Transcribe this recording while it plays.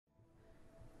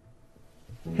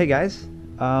Hey guys,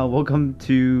 welcome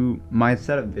to my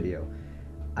setup video.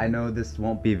 I know this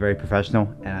won't be very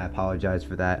professional and I apologize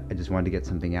for that. I just wanted to get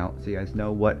something out so you guys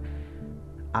know what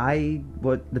the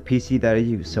PC that I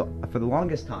use. So for the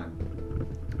longest time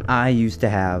I used to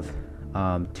have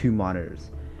two monitors.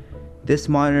 This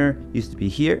monitor used to be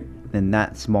here and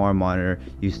that smaller monitor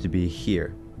used to be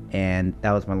here, and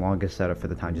that was my longest setup for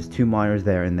the time, just two monitors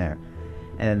there and there.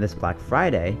 And then this Black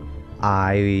Friday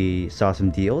I saw some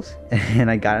deals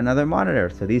and I got another monitor.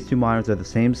 So these two monitors are the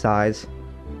same size.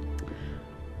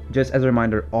 Just as a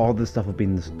reminder, all this stuff will be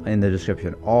in the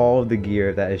description. All of the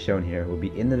gear that is shown here will be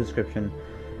in the description.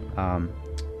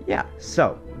 Yeah,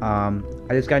 so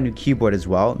I just got a new keyboard as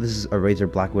well. This is a Razer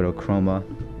BlackWidow Chroma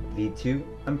V2,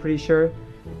 I'm pretty sure.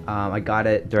 I got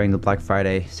it during the Black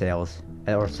Friday sales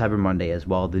or Cyber Monday as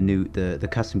well. The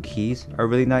custom keys are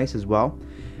really nice as well.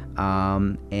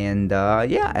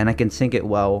 Yeah, and I can sync it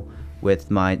well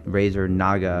with my Razer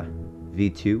Naga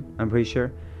V2, I'm pretty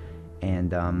sure.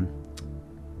 And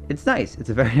it's nice. It's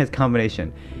a very nice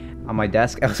combination. On my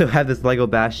desk I also have this Lego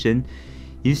Bastion.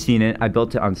 You've seen it. I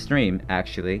built it on stream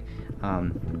actually. I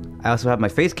also have my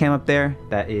face cam up there.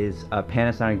 That is a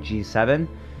Panasonic G7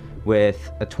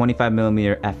 with a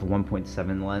 25mm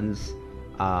f1.7 lens.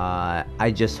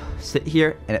 I just sit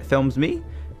here and it films me.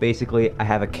 Basically, I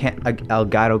have a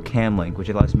Elgato cam link, which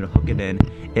allows me to hook it in.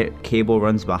 Cable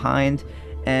runs behind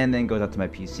and then goes out to my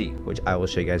PC, which I will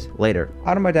show you guys later.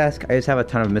 On my desk, I just have a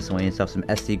ton of miscellaneous stuff, some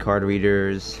SD card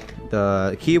readers.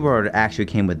 The keyboard actually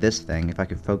came with this thing, if I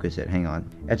could focus it, hang on.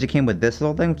 It actually came with this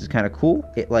little thing, which is kind of cool.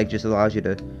 It like just allows you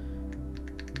to,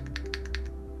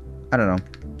 I don't know,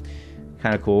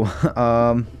 kind of cool.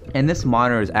 And this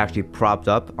monitor is actually propped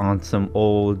up on some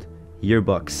old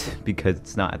yearbooks because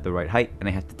it's not at the right height and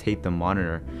I have to tape the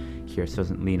monitor here so it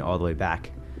doesn't lean all the way back.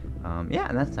 Yeah,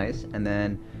 and that's nice. And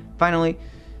then finally,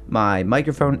 my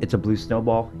microphone, it's a blue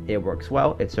Snowball. It works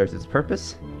well, it serves its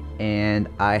purpose. And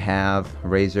I have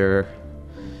Razer,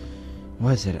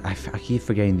 what is it? I keep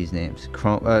forgetting these names. The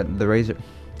Razer,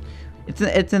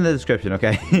 it's in the description,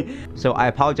 okay? So I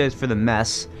apologize for the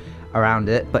mess around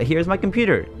it, but here's my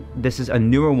computer. This is a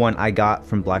newer one I got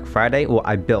from Black Friday. Well,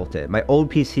 I built it. My old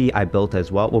PC I built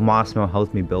as well. Well, Massimo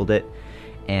helped me build it.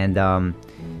 And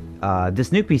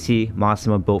this new PC,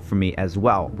 Massimo built for me as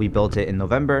well. We built it in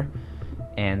November.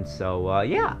 And so,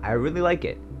 yeah, I really like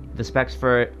it. The specs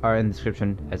for it are in the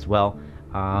description as well.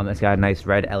 It's got a nice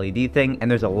red LED thing.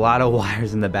 And there's a lot of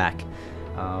wires in the back.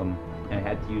 And I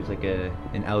had to use like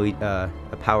a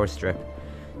power strip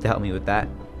to help me with that.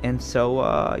 And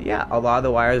so, yeah, a lot of the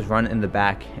wires run in the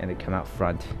back and they come out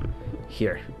front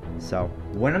here. So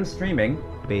when I'm streaming,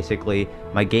 basically,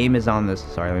 my game is on this.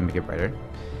 Sorry, let me make it brighter.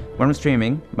 When I'm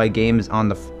streaming, my game is on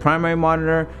the primary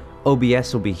monitor.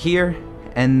 OBS will be here.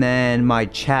 And then my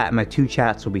two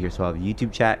chats will be here. So I'll have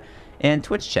YouTube chat and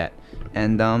Twitch chat.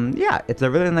 And yeah, it's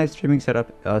a really nice streaming setup.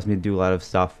 It allows me to do a lot of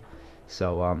stuff.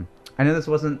 So I know this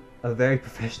wasn't a very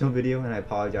professional video and I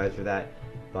apologize for that.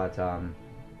 But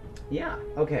yeah,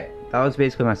 okay, that was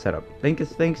basically my setup.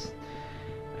 Thanks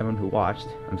everyone who watched.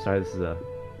 I'm sorry this is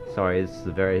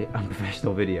a very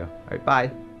unprofessional video. Alright,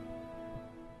 bye.